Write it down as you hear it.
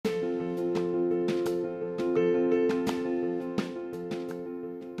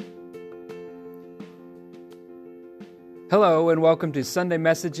Hello and welcome to Sunday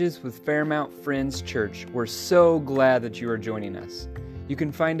Messages with Fairmount Friends Church. We're so glad that you are joining us. You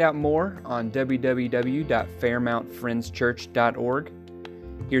can find out more on www.fairmountfriendschurch.org.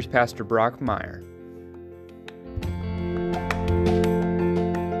 Here's Pastor Brock Meyer.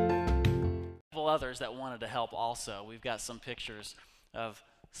 Others that wanted to help also. We've got some pictures of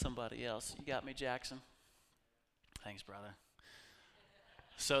somebody else. You got me, Jackson? Thanks, brother.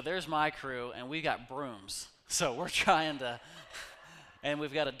 So there's my crew, and we got brooms. So we're trying to, and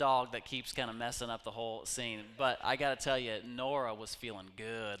we've got a dog that keeps kind of messing up the whole scene. But I got to tell you, Nora was feeling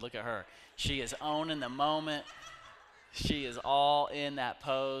good. Look at her. She is owning the moment. She is all in that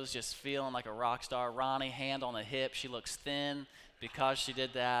pose, just feeling like a rock star. Ronnie, hand on the hip. She looks thin because she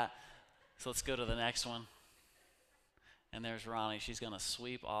did that. So let's go to the next one. And there's Ronnie. She's going to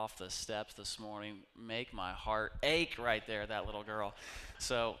sweep off the steps this morning. Make my heart ache right there, that little girl.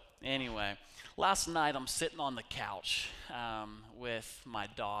 So anyway, last night I'm sitting on the couch with my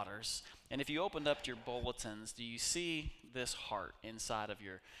daughters. And if you opened up your bulletins, do you see this heart inside of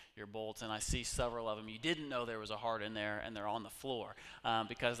your bulletin? I see several of them. You didn't know there was a heart in there, and they're on the floor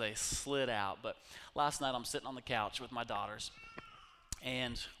because they slid out. But last night I'm sitting on the couch with my daughters.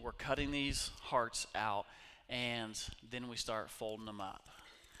 And we're cutting these hearts out, and then we start folding them up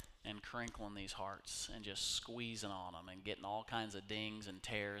and crinkling these hearts and just squeezing on them and getting all kinds of dings and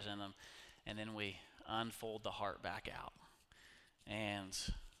tears in them. And then we unfold the heart back out. And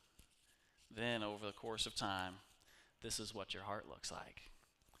then over the course of time, this is what your heart looks like.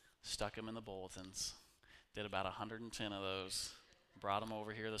 Stuck them in the bulletins, did about 110 of those, brought them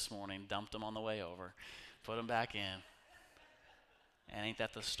over here this morning, dumped them on the way over, put them back in. And ain't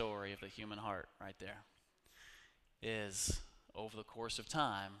that the story of the human heart right there? Is over the course of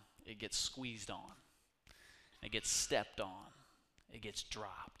time, it gets squeezed on. It gets stepped on. It gets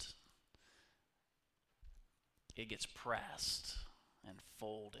dropped. It gets pressed and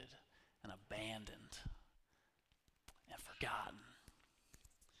folded and abandoned and forgotten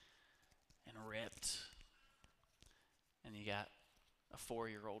and ripped. And you got a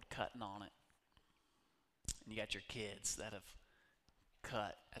 4-year-old cutting on it. And you got your kids that have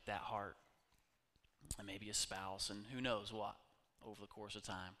cut at that heart, and maybe a spouse, and who knows what over the course of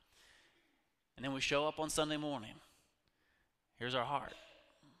time. And then we show up on Sunday morning. Here's our heart.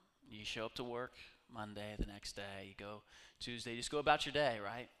 You show up to work Monday, the next day, you go Tuesday, you just go about your day,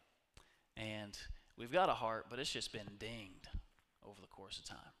 right? And we've got a heart, but it's just been dinged over the course of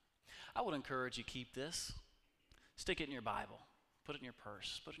time. I would encourage you keep this. Stick it in your Bible. Put it in your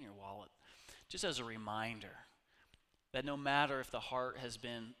purse. Put it in your wallet. Just as a reminder that no matter if the heart has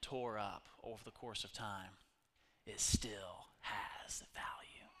been tore up over the course of time, it still has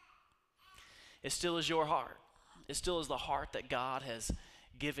value. It still is your heart. It still is the heart that God has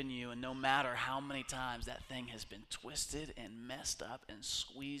given you, and no matter how many times that thing has been twisted and messed up and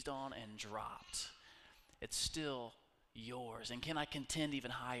squeezed on and dropped, it's still yours. And can I contend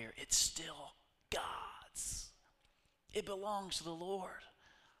even higher? It's still God's. It belongs to the Lord.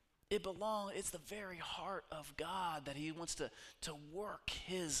 It's the very heart of God that he wants to work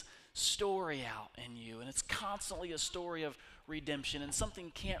his story out in you. And it's constantly a story of redemption. And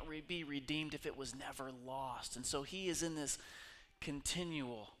something can't be redeemed if it was never lost. And so he is in this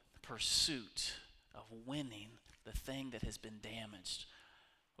continual pursuit of winning the thing that has been damaged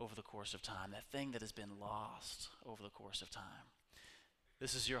over the course of time, that thing that has been lost over the course of time.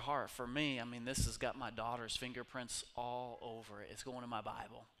 This is your heart. For me, this has got my daughter's fingerprints all over it. It's going in my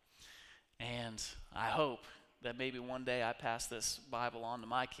Bible. And I hope that maybe one day I pass this Bible on to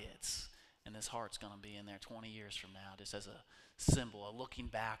my kids, and this heart's going to be in there 20 years from now, just as a symbol, a looking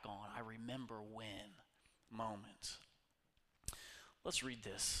back on, I remember when moment. Let's read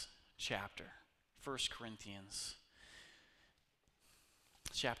this chapter, 1 Corinthians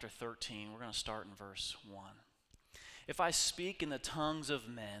chapter 13. We're going to start in verse 1. If I speak in the tongues of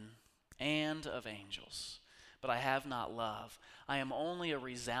men and of angels, but I have not love, I am only a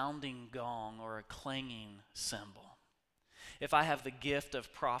resounding gong or a clanging cymbal. If I have the gift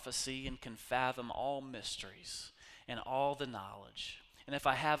of prophecy and can fathom all mysteries and all the knowledge, and if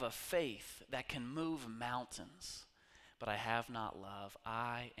I have a faith that can move mountains, but I have not love,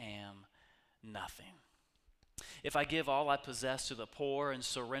 I am nothing. If I give all I possess to the poor and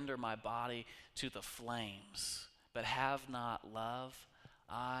surrender my body to the flames, but have not love,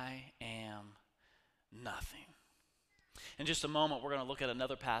 I am nothing. In just a moment, we're going to look at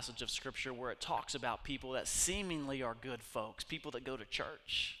another passage of Scripture where it talks about people that seemingly are good folks, people that go to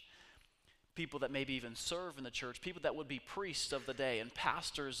church, people that maybe even serve in the church, people that would be priests of the day and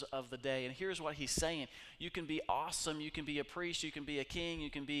pastors of the day. And here's what he's saying. You can be awesome, you can be a priest, you can be a king, you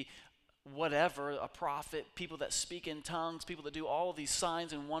can be whatever, a prophet, people that speak in tongues, people that do all of these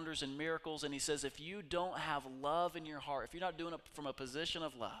signs and wonders and miracles. And he says, if you don't have love in your heart, if you're not doing it from a position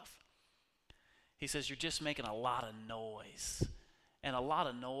of love, he says you're just making a lot of noise. And a lot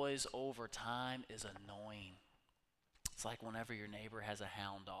of noise over time is annoying. It's like whenever your neighbor has a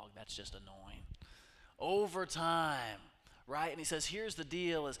hound dog, that's just annoying. Over time, right? And he says, here's the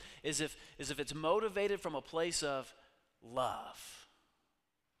deal, is if it's motivated from a place of love,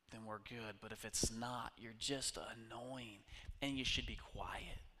 then we're good. But if it's not, you're just annoying, and you should be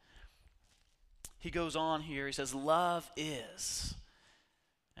quiet. He goes on here, he says, love is,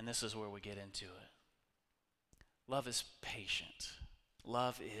 and this is where we get into it. Love is patient.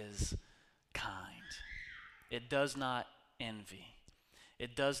 Love is kind. It does not envy.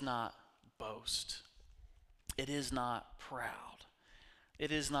 It does not boast. It is not proud.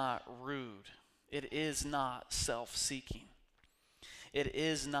 It is not rude. It is not self-seeking. It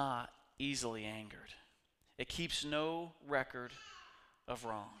is not easily angered. It keeps no record of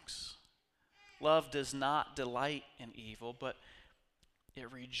wrongs. Love does not delight in evil, but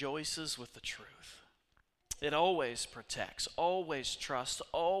it rejoices with the truth. It always protects, always trusts,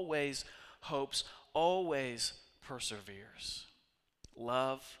 always hopes, always perseveres.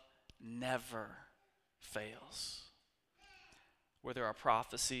 Love never fails. Where there are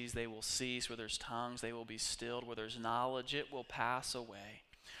prophecies, they will cease. Where there's tongues, they will be stilled. Where there's knowledge, it will pass away.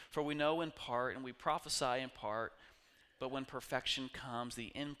 For we know in part, and we prophesy in part, but when perfection comes,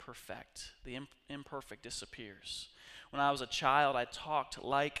 the imperfect disappears. When I was a child, I talked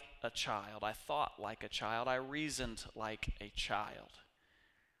like a child. I thought like a child. I reasoned like a child.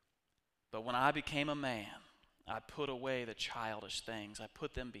 But when I became a man, I put away the childish things. I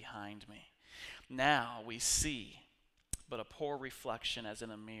put them behind me. Now we see but a poor reflection as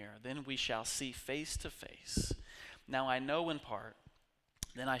in a mirror. Then we shall see face to face. Now I know in part,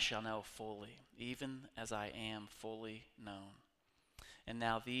 then I shall know fully, even as I am fully known. And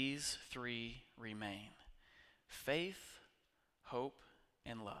now these three remain: faith, hope,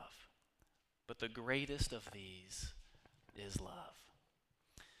 and love. But the greatest of these is love.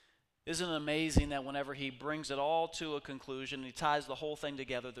 Isn't it amazing that whenever he brings it all to a conclusion, and he ties the whole thing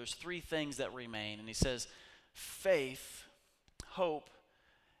together, there's three things that remain. And he says, faith, hope,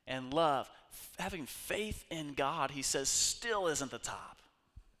 and love. Having faith in God, he says, still isn't the top.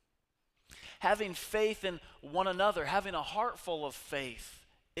 Having faith in one another, having a heart full of faith,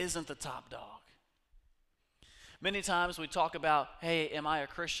 isn't the top dog. Many times we talk about, hey, am I a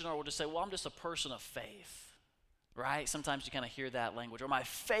Christian? Or we'll just say, well, I'm just a person of faith, right? Sometimes you kind of hear that language. Or my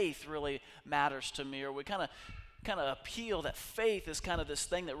faith really matters to me. Or we kind of appeal that faith is kind of this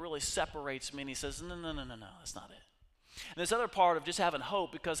thing that really separates me. And he says, no, that's not it. And this other part of just having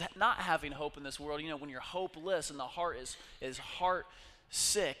hope, because not having hope in this world, when you're hopeless and the heart is heart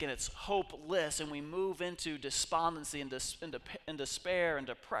sick and it's hopeless, and we move into despondency and despair and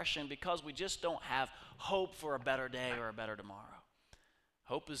depression because we just don't have hope for a better day or a better tomorrow.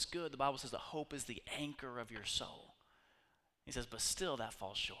 Hope is good. The Bible says that hope is the anchor of your soul. He says, but still that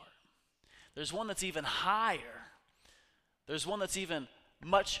falls short. There's one that's even higher. There's one that's even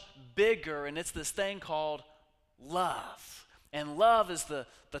much bigger, and it's this thing called love. And love is the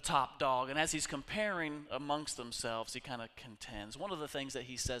top dog. And as he's comparing amongst themselves, he kind of contends. One of the things that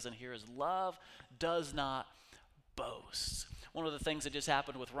he says in here is love does not boast. One of the things that just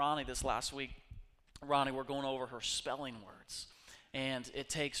happened with Ronnie this last week, Ronnie, we're going over her spelling words. And it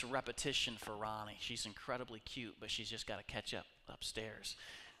takes repetition for Ronnie. She's incredibly cute, but she's just got to catch up upstairs.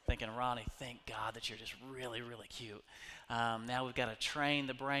 Thinking, Ronnie, thank God that you're just really, really cute. Now we've got to train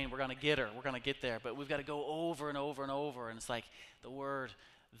the brain. We're going to get her. We're going to get there. But we've got to go over and over and over. And it's like the word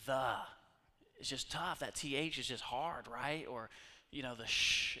the. It's just tough. That TH is just hard, right? Or, the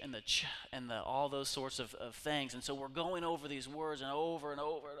sh and the ch and the all those sorts of things. And so we're going over these words and over and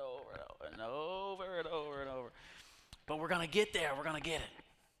over and over and over and over and over and over. But we're going to get there. We're going to get it.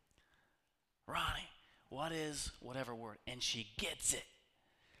 Ronnie, what is whatever word? And she gets it.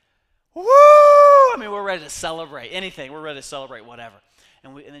 Woo! I mean, we're ready to celebrate anything. We're ready to celebrate whatever.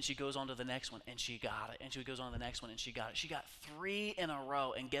 And then she goes on to the next one, and she got it. And she goes on to the next one, and she got it. She got 3 in a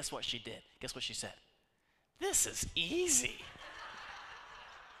row, and guess what she did? Guess what she said? This is easy.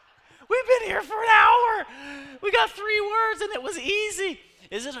 We've been here for an hour. We got 3 words, and it was easy.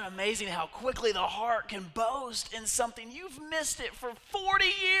 Isn't it amazing how quickly the heart can boast in something? You've missed it for 40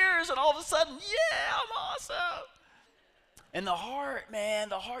 years, and all of a sudden, yeah, I'm awesome. And the heart,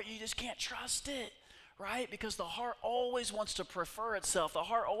 man, you just can't trust it, right? Because the heart always wants to prefer itself. The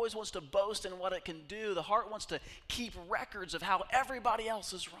heart always wants to boast in what it can do. The heart wants to keep records of how everybody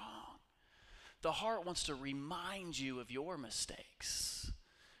else is wrong. The heart wants to remind you of your mistakes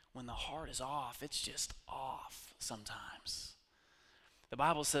when the heart is off, it's just off sometimes. The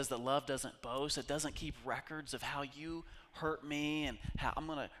Bible says that love doesn't boast. It doesn't keep records of how you hurt me and how I'm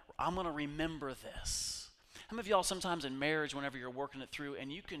gonna remember this. How many of y'all sometimes in marriage, whenever you're working it through,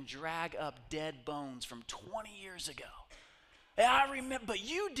 and you can drag up dead bones from 20 years ago? Hey, I remember, but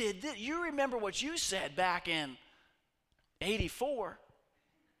you did this. You remember what you said back in 84,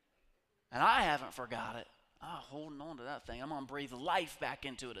 and I haven't forgot it. I'm holding on to that thing. I'm going to breathe life back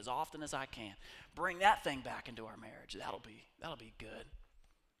into it as often as I can. Bring that thing back into our marriage. That'll be good.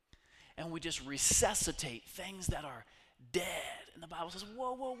 And we just resuscitate things that are dead. And the Bible says,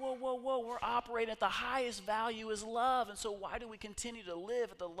 whoa, whoa, whoa, whoa, whoa. We're operating at the highest value is love. And so why do we continue to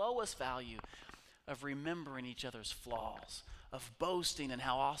live at the lowest value of remembering each other's flaws, of boasting in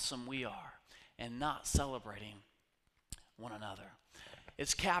how awesome we are, and not celebrating one another?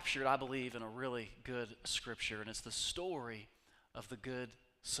 It's captured, I believe, in a really good scripture, and it's the story of the Good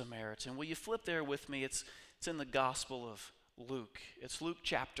Samaritan. Will you flip there with me? It's in the Gospel of Luke. It's Luke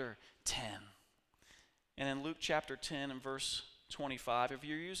chapter 10. And in Luke chapter 10 and verse 25, if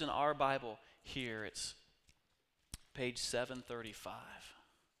you're using our Bible here, it's page 735.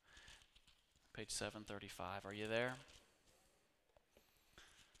 Page 735. Are you there?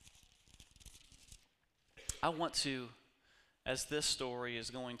 I want to, as this story is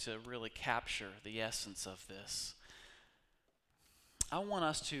going to really capture the essence of this, I want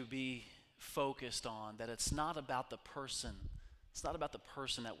us to be focused on that it's not about the person. It's not about the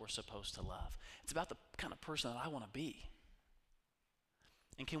person that we're supposed to love. It's about the kind of person that I want to be.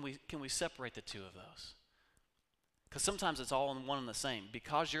 And can we separate the two of those? Because sometimes it's all in one and the same.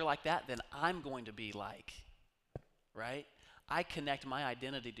 Because you're like that, then I'm going to be like, right? I connect my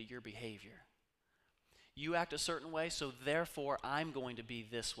identity to your behavior. You act a certain way, so therefore I'm going to be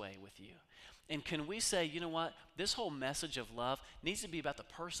this way with you. And can we say, you know what? This whole message of love needs to be about the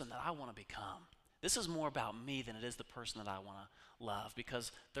person that I want to become. This is more about me than it is the person that I want to love,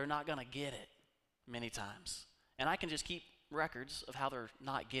 because they're not going to get it many times. And I can just keep records of how they're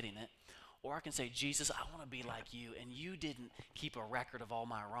not getting it. Or I can say, Jesus, I want to be like you, and you didn't keep a record of all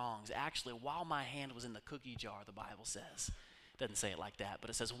my wrongs. Actually, while my hand was in the cookie jar, the Bible says. It doesn't say it like that, but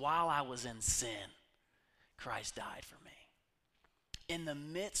it says, while I was in sin, Christ died for me. In the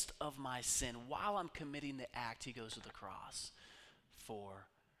midst of my sin, while I'm committing the act, he goes to the cross for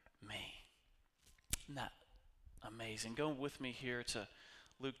me. Isn't that amazing? Go with me here to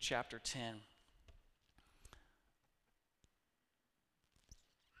Luke chapter 10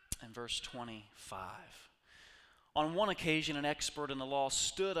 and verse 25. On one occasion, an expert in the law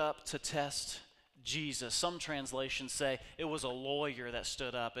stood up to test Jesus. Some translations say it was a lawyer that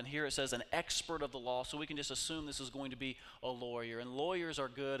stood up, and here it says an expert of the law, so we can just assume this is going to be a lawyer. And lawyers are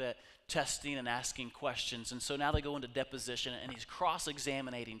good at testing and asking questions, and so now they go into deposition, and he's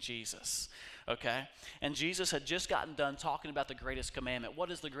cross-examining Jesus, okay? And Jesus had just gotten done talking about the greatest commandment.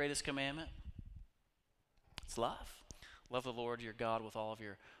 What is the greatest commandment? It's love. Love the Lord your God with all of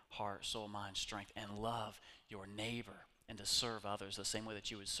your heart, soul, mind, strength, and love your neighbor, and to serve others the same way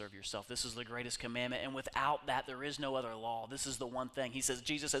that you would serve yourself. This is the greatest commandment, and without that, there is no other law. This is the one thing.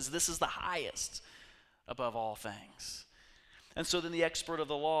 Jesus says, this is the highest above all things. And so then the expert of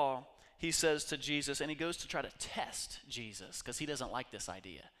the law, he says to Jesus, and he goes to try to test Jesus, because he doesn't like this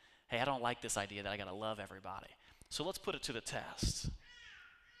idea. Hey, I don't like this idea that I got to love everybody. So let's put it to the test.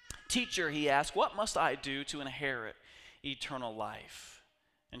 Teacher, he asked, what must I do to inherit eternal life?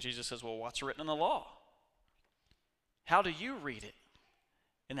 And Jesus says, well, what's written in the law? How do you read it?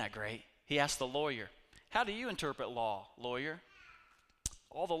 Isn't that great? He asked the lawyer, how do you interpret law, lawyer?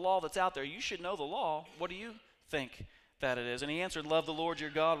 All the law that's out there, you should know the law. What do you think that it is? And he answered, love the Lord your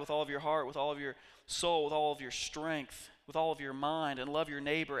God with all of your heart, with all of your soul, with all of your strength, with all of your mind, and love your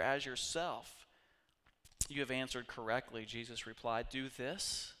neighbor as yourself. You have answered correctly, Jesus replied. Do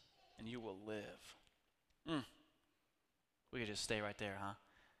this, and you will live. We could just stay right there, huh?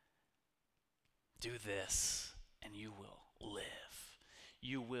 Do this, and you will live.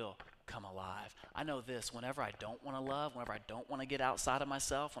 You will come alive. I know this, whenever I don't want to love, whenever I don't want to get outside of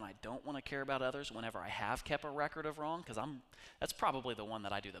myself, when I don't want to care about others, whenever I have kept a record of wrong, because that's probably the one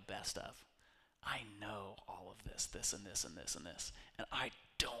that I do the best of. I know all of this and this and this and this, and I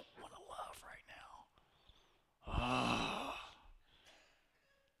don't want to love right now.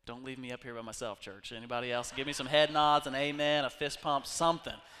 Don't leave me up here by myself, church. Anybody else? Give me some head nods, an amen, a fist pump,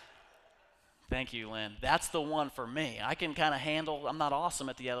 something. Thank you, Lynn. That's the one for me. I can kind of handle, I'm not awesome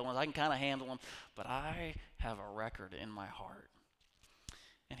at the other ones. I can kind of handle them, but I have a record in my heart.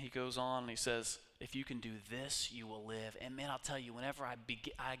 And he goes on and he says, if you can do this, you will live. And man, I'll tell you, whenever I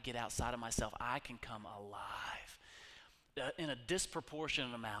get outside of myself, I can come alive. in a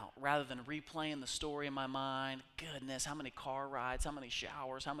disproportionate amount, rather than replaying the story in my mind. Goodness, how many car rides, how many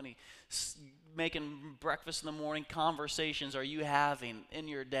showers, how many making breakfast in the morning conversations are you having in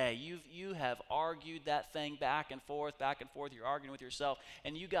your day? You have argued that thing back and forth. You're arguing with yourself,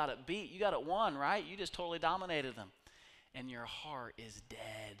 and you got it beat. You got it won, right? You just totally dominated them. And your heart is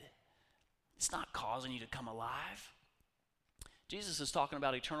dead. It's not causing you to come alive. Jesus is talking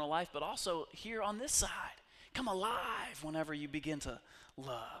about eternal life, but also here on this side. Come alive whenever you begin to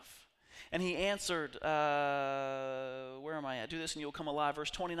love. And he answered, where am I at? Do this and you'll come alive. Verse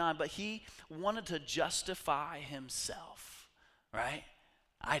 29, but he wanted to justify himself, right?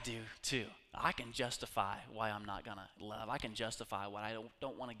 I do too. I can justify why I'm not going to love. I can justify what I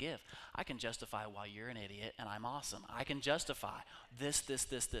don't want to give. I can justify why you're an idiot and I'm awesome. I can justify this.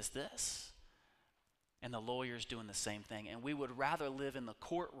 And the lawyer's doing the same thing. And we would rather live in the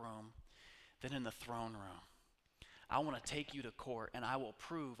courtroom than in the throne room. I want to take you to court, and I will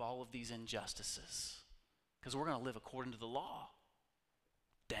prove all of these injustices because we're going to live according to the law.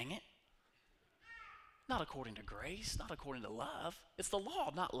 Dang it. Not according to grace, not according to love. It's the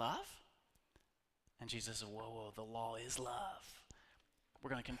law, not love. And Jesus said, whoa, the law is love. We're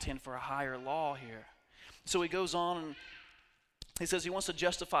going to contend for a higher law here. So he goes on and he says he wants to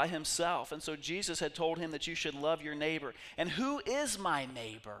justify himself. And so Jesus had told him that you should love your neighbor. And who is my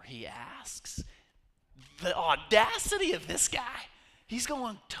neighbor, he asks. The audacity of this guy. He's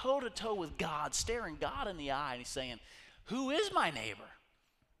going toe-to-toe with God, staring God in the eye, and he's saying, who is my neighbor?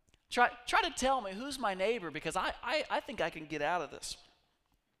 Try to tell me who's my neighbor, because I think I can get out of this.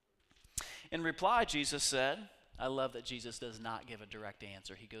 In reply, Jesus said, I love that Jesus does not give a direct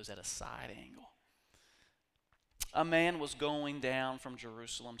answer. He goes at a side angle. A man was going down from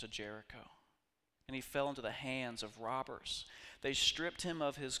Jerusalem to Jericho, and he fell into the hands of robbers. They stripped him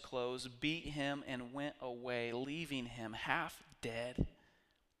of his clothes, beat him, and went away, leaving him half dead.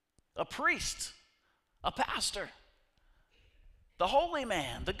 A priest, a pastor, the holy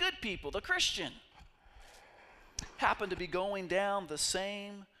man, the good people, the Christian, happened to be going down the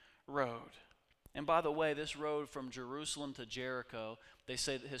same road. And by the way, this road from Jerusalem to Jericho, they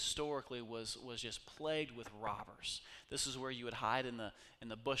say that historically was just plagued with robbers. This is where you would hide in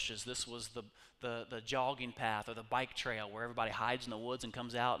the bushes. This was the jogging path or the bike trail where everybody hides in the woods and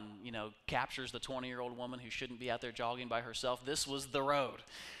comes out and captures the 20-year-old woman who shouldn't be out there jogging by herself. This was the road.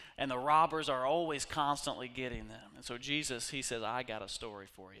 And the robbers are always constantly getting them. And so Jesus, he says, I got a story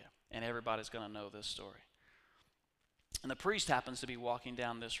for you. And everybody's going to know this story. And the priest happens to be walking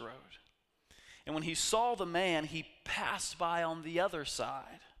down this road. And when he saw the man, he passed by on the other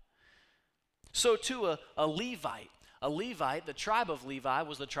side. So too a Levite. A Levite, the tribe of Levi,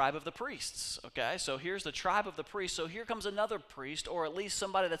 was the tribe of the priests. Okay, so here's the tribe of the priests. So here comes another priest, or at least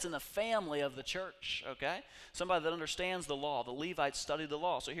somebody that's in the family of the church. Okay, somebody that understands the law. The Levites studied the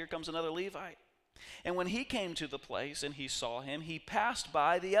law. So here comes another Levite. And when he came to the place and he saw him, he passed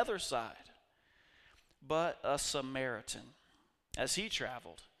by the other side. But a Samaritan, as he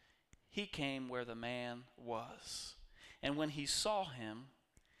traveled, he came where the man was. And when he saw him,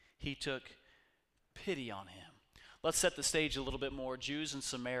 he took pity on him. Let's set the stage a little bit more. Jews and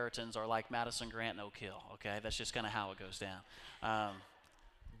Samaritans are like Madison, Grant, and Oak Hill, okay? That's just kind of how it goes down.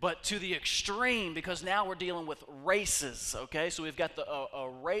 But to the extreme, because now we're dealing with races, okay? So we've got a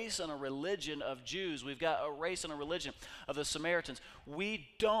race and a religion of Jews. We've got a race and a religion of the Samaritans. We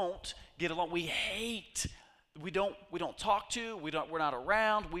don't get along. We hate. We don't talk to. We're not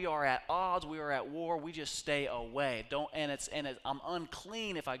around. We are at odds. We are at war. We just stay away. I'm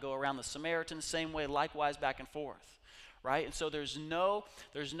unclean if I go around the Samaritans. Same way, likewise, back and forth, right? And so there's no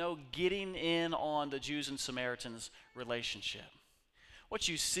getting in on the Jews and Samaritans relationship. What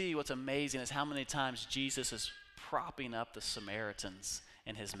you see, what's amazing, is how many times Jesus is propping up the Samaritans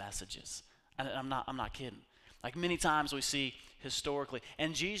in his messages. And I'm not kidding. Like many times we see historically,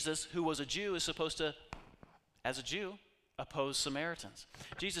 and Jesus, who was a Jew, is supposed to, as a Jew, oppose Samaritans.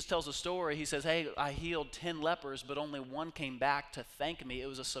 Jesus tells a story. He says, hey, I healed 10 lepers, but only one came back to thank me. It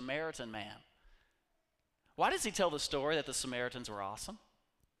was a Samaritan man. Why does he tell the story that the Samaritans were awesome?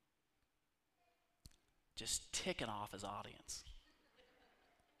 Just ticking off his audience.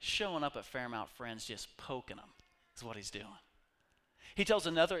 Showing up at Fairmount Friends, just poking them is what he's doing. He tells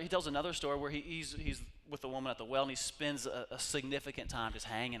another story where he's with a woman at the well, and he spends a significant time just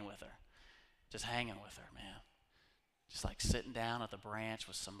hanging with her, man. Just like sitting down at the branch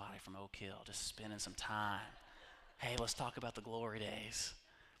with somebody from Oak Hill, just spending some time. Hey, let's talk about the glory days.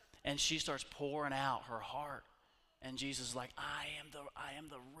 And she starts pouring out her heart. And Jesus is like, I am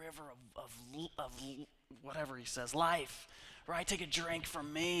the river of whatever he says, life. Right? Take a drink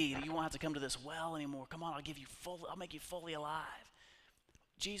from me. You won't have to come to this well anymore. Come on, I'll make you fully alive.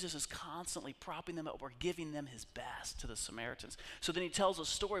 Jesus is constantly propping them up or giving them his best to the Samaritans. So then he tells a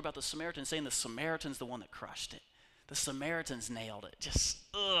story about the Samaritans, saying the Samaritan's the one that crushed it. The Samaritans nailed it. Just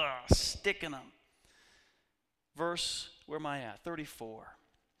sticking them. Verse, where am I at? 34.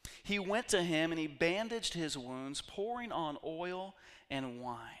 He went to him and he bandaged his wounds, pouring on oil and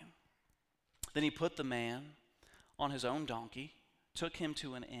wine. Then he put the man on his own donkey, took him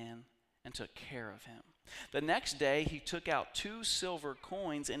to an inn, and took care of him. The next day he took out 2 silver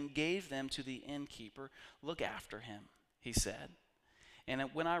coins and gave them to the innkeeper. Look after him, he said, and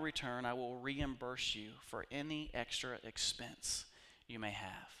when I return, I will reimburse you for any extra expense you may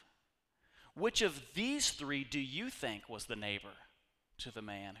have. Which of these 3 do you think was the neighbor to the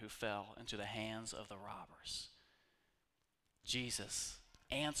man who fell into the hands of the robbers? Jesus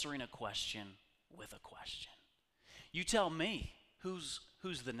answering a question with a question. You tell me, who's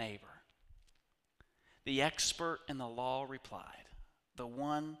the neighbor? The expert in the law replied, the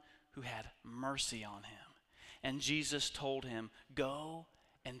one who had mercy on him. And Jesus told him, go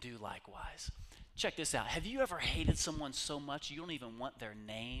and do likewise. Check this out. Have you ever hated someone so much you don't even want their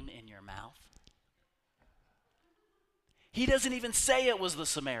name in your mouth? He doesn't even say it was the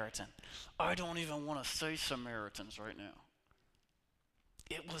Samaritan. I don't even want to say Samaritans right now.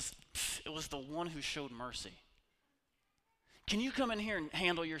 It was the one who showed mercy. Can you come in here and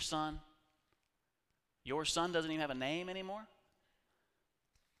handle your son? Your son doesn't even have a name anymore?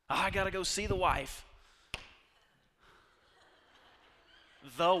 I got to go see the wife.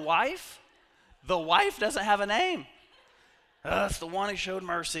 The wife? The wife doesn't have a name. It's the one who showed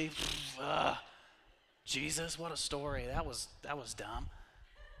mercy. Jesus, what a story. That was dumb.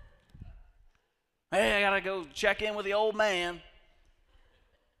 Hey, I got to go check in with the old man.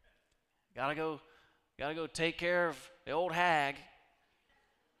 Got to go take care of the old hag.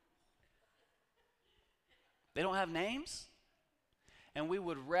 They don't have names? And we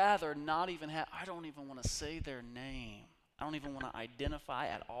would rather not even have, I don't even want to say their name. I don't even want to identify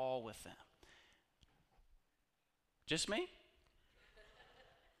at all with them. Just me?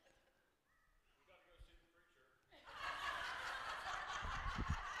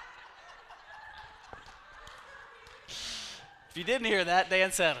 If you didn't hear that,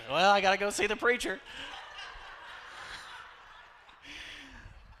 Dan said, well, I got to go see the preacher.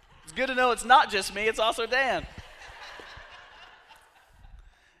 It's good to know it's not just me, it's also Dan.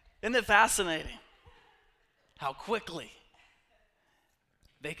 Isn't it fascinating how quickly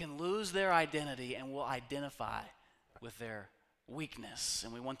they can lose their identity and will identify with their weakness,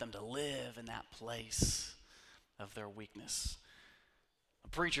 and we want them to live in that place of their weakness. A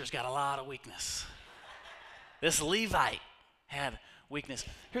preacher's got a lot of weakness. This Levite had weakness.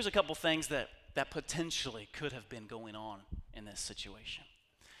 Here's a couple things that potentially could have been going on in this situation.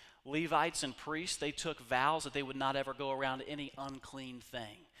 Levites and priests, they took vows that they would not ever go around any unclean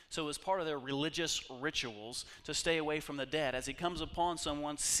thing. So it was part of their religious rituals to stay away from the dead. As he comes upon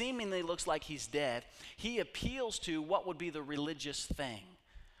someone, seemingly looks like he's dead, he appeals to what would be the religious thing.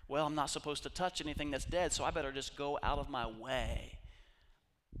 Well, I'm not supposed to touch anything that's dead, so I better just go out of my way.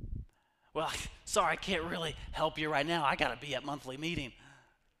 Well, sorry, I can't really help you right now. I got to be at monthly meeting.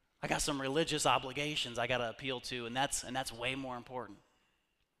 I got some religious obligations I got to appeal to, and that's way more important.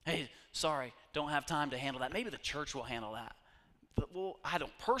 Hey, sorry, don't have time to handle that. Maybe the church will handle that. But, well, I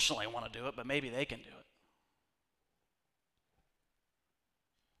don't personally want to do it, but maybe they can do it.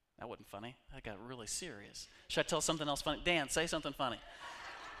 That wasn't funny. That got really serious. Should I tell something else funny? Dan, say something funny.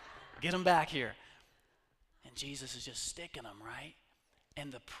 Get them back here. And Jesus is just sticking them, right?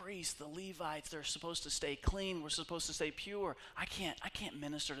 And the priests, the Levites, they're supposed to stay clean. We're supposed to stay pure. I can't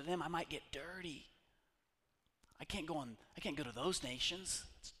minister to them. I might get dirty. I can't go to those nations.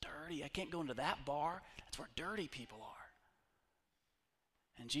 It's dirty. I can't go into that bar. That's where dirty people are.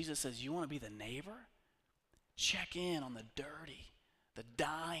 And Jesus says, you want to be the neighbor? Check in on the dirty, the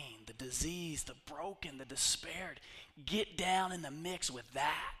dying, the diseased, the broken, the despaired. Get down in the mix with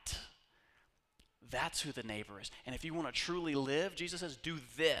that. That's who the neighbor is. And if you want to truly live, Jesus says, do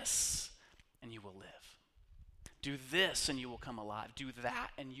this and you will live. Do this and you will come alive. Do that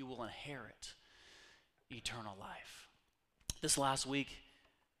and you will inherit eternal life. This last week,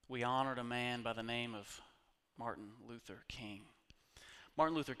 we honored a man by the name of Martin Luther King.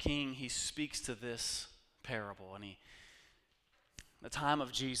 Martin Luther King, he speaks to this parable, and the time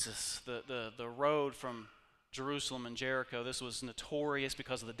of Jesus, the road from Jerusalem and Jericho, this was notorious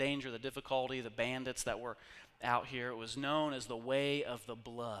because of the danger, the difficulty, the bandits that were out here. It was known as the way of the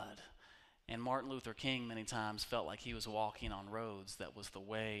blood. And Martin Luther King many times felt like he was walking on roads that was the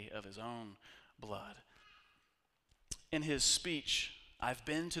way of his own blood. In his speech, "I've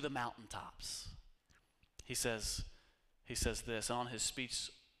been to the mountaintops," he says this on his speech,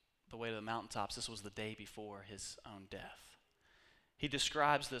 "The Way to the Mountaintops." This was the day before his own death. He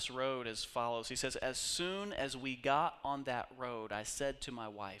describes this road as follows. He says, "As soon as we got on that road, I said to my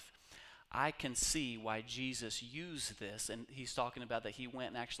wife, I can see why Jesus used this." And he's talking about that he went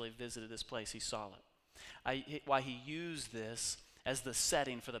and actually visited this place. He saw it. Why he used this as the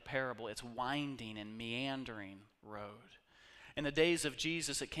setting for the parable. It's winding and meandering road. In the days of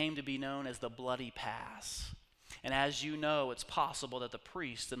Jesus, it came to be known as the Bloody Pass. And as you know, it's possible that the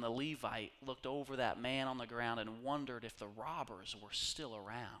priest and the Levite looked over that man on the ground and wondered if the robbers were still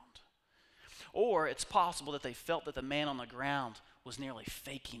around. Or it's possible that they felt that the man on the ground was nearly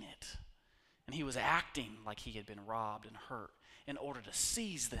faking it. And he was acting like he had been robbed and hurt in order to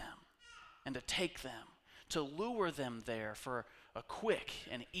seize them and to take them, to lure them there for a quick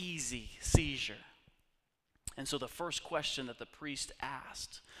and easy seizure. And so the first question that the priest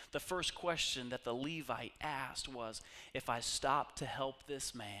asked, the first question that the Levite asked was, "If I stop to help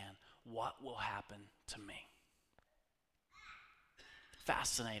this man, what will happen to me?"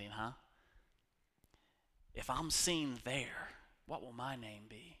 Fascinating, huh? If I'm seen there, what will my name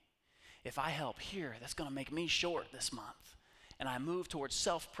be? If I help here, that's going to make me short this month. And I move towards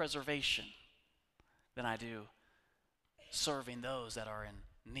self-preservation than I do serving those that are in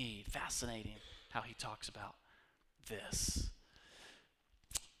need. Fascinating how he talks about this.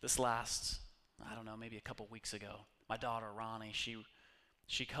 This last, I don't know, maybe a couple weeks ago, my daughter Ronnie,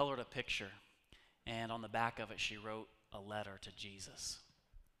 she colored a picture, and on the back of it she wrote a letter to Jesus.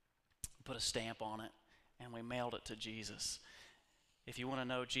 Put a stamp on it, and we mailed it to Jesus. If you want to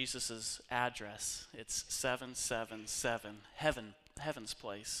know Jesus' address, it's 777 Heaven's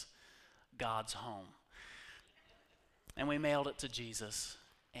Place, God's home. And we mailed it to Jesus,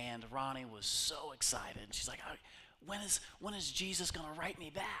 and Ronnie was so excited. She's like, when is Jesus going to write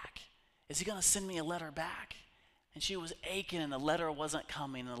me back? Is he going to send me a letter back? And she was aching, and the letter wasn't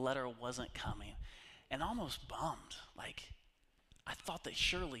coming, and almost bummed. Like, I thought that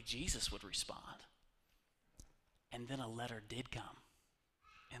surely Jesus would respond. And then a letter did come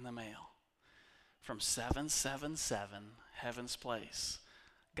in the mail from 777 Heaven's Place,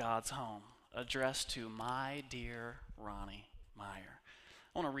 God's home, addressed to my dear Ronnie Meyer.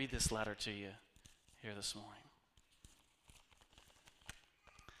 I want to read this letter to you here this morning.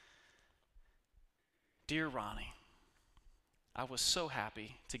 Dear Ronnie, I was so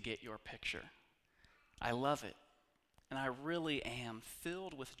happy to get your picture. I love it, and I really am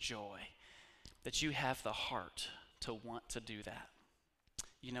filled with joy that you have the heart to want to do that.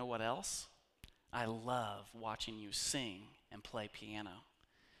 You know what else? I love watching you sing and play piano.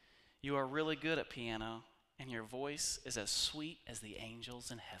 You are really good at piano, and your voice is as sweet as the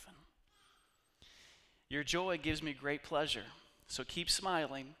angels in heaven. Your joy gives me great pleasure, so keep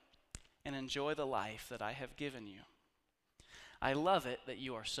smiling and enjoy the life that I have given you. I love it that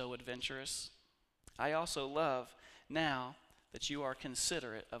you are so adventurous. I also love now that you are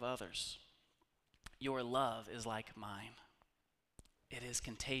considerate of others. Your love is like mine. It is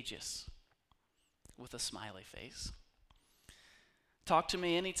contagious, with a smiley face. Talk to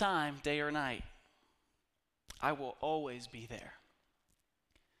me anytime, day or night. I will always be there.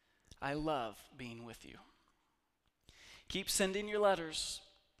 I love being with you. Keep sending your letters.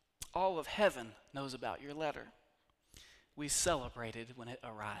 All of heaven knows about your letter. We celebrated when it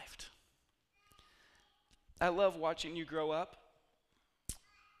arrived. I love watching you grow up,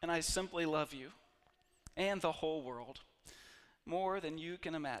 and I simply love you and the whole world more than you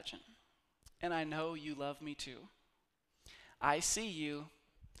can imagine. And I know you love me too. I see you.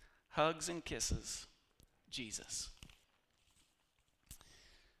 Hugs and kisses, Jesus.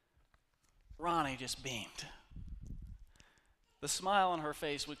 Ronnie just beamed. The smile on her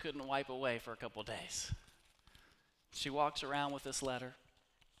face we couldn't wipe away for a couple days. She walks around with this letter.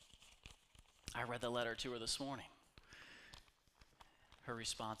 I read the letter to her this morning. Her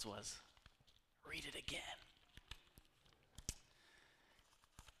response was, "Read it again."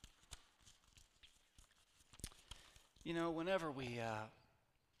 You know, whenever we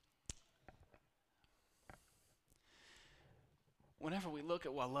look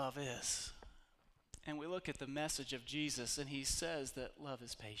at what love is, and we look at the message of Jesus, and he says that love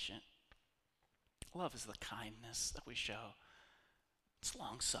is patient. Love is the kindness that we show. It's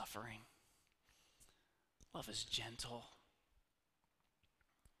long-suffering. Love is gentle,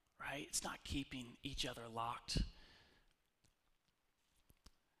 right? It's not keeping each other locked.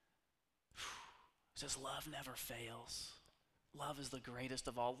 It says love never fails. Love is the greatest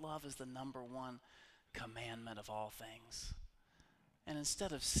of all. Love is the number one commandment of all things. And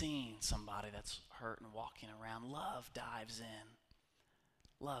instead of seeing somebody that's hurt and walking around, love dives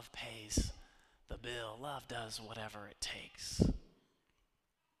in. Love pays the bill. Love does whatever it takes.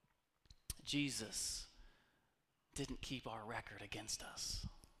 Jesus didn't keep our record against us.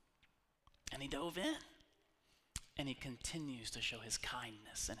 And he dove in. And he continues to show his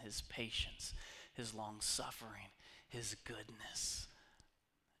kindness and his patience, his long suffering, his goodness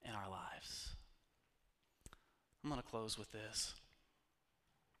in our lives. I'm going to close with this.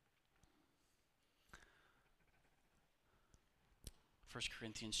 1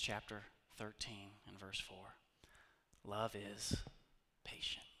 Corinthians chapter 13 and verse 4. Love is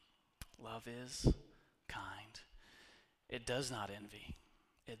patient. Love is kind. It does not envy.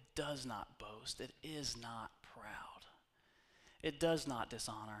 It does not boast. It is not proud. It does not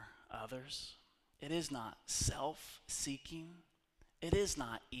dishonor others. It is not self-seeking. It is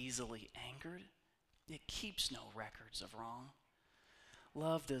not easily angered. It keeps no records of wrong.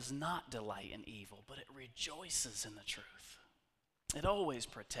 Love does not delight in evil, but it rejoices in the truth. It always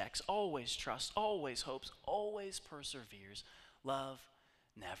protects, always trusts, always hopes, always perseveres. Love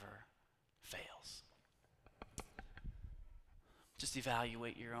never fails. Just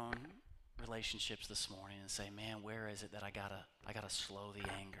evaluate your own relationships this morning and say, man, where is it that I gotta slow the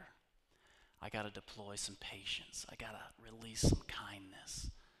anger? I gotta deploy some patience. I gotta release some kindness.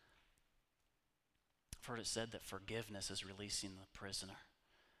 I've heard it said that forgiveness is releasing the prisoner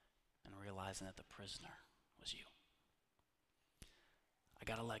and realizing that the prisoner was you. I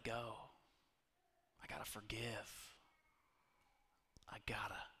gotta let go. I gotta forgive. I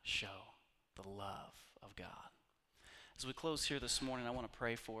gotta show the love of God. As we close here this morning, I want to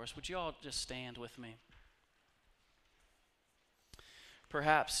pray for us. Would you all just stand with me?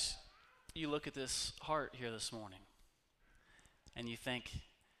 Perhaps you look at this heart here this morning and you think,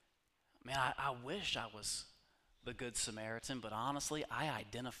 man, I wish I was the Good Samaritan, but honestly, I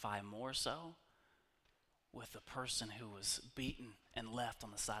identify more so with the person who was beaten and left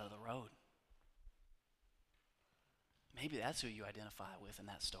on the side of the road. Maybe that's who you identify with in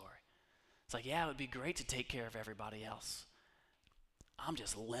that story. It's like, yeah, it would be great to take care of everybody else. I'm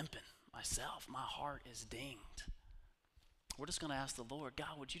just limping myself. My heart is dinged. We're just going to ask the Lord,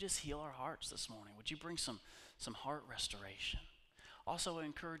 God, would you just heal our hearts this morning? Would you bring some heart restoration? Also, I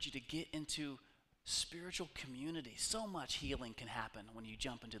encourage you to get into spiritual community. So much healing can happen when you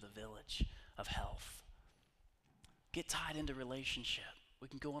jump into the village of health. Get tied into relationship. We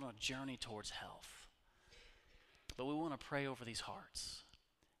can go on a journey towards health. But we want to pray over these hearts.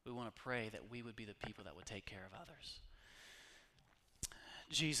 We want to pray that we would be the people that would take care of others.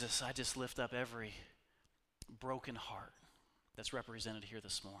 Jesus, I just lift up every broken heart that's represented here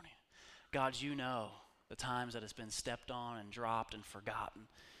this morning. God, you know the times that it's been stepped on and dropped and forgotten.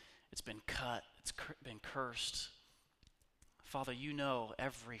 It's been cut. It's been cursed. Father, you know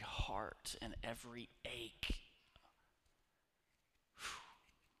every heart and every ache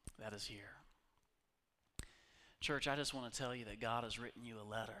that is here. Church, I just want to tell you that God has written you a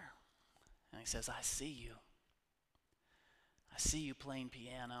letter. And he says, I see you. I see you playing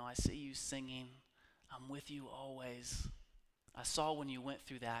piano. I see you singing. I'm with you always. I saw when you went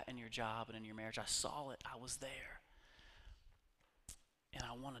through that in your job and in your marriage. I saw it. I was there. And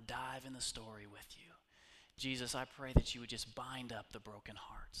I want to dive in the story with you. Jesus, I pray that you would just bind up the broken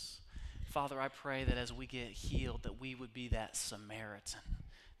hearts. Father, I pray that as we get healed, that we would be that Samaritan,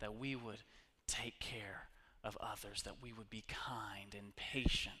 that we would take care of others, that we would be kind and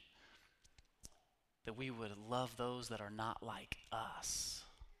patient, that we would love those that are not like us.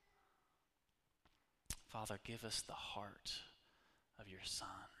 Father, give us the heart of your Son.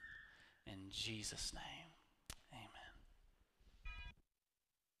 In Jesus' name, amen.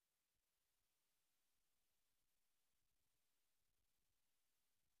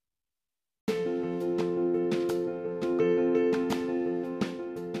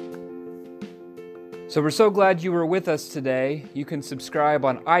 So we're so glad you were with us today. You can subscribe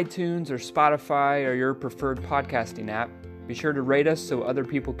on iTunes or Spotify or your preferred podcasting app. Be sure to rate us so other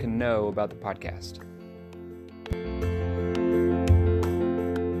people can know about the podcast.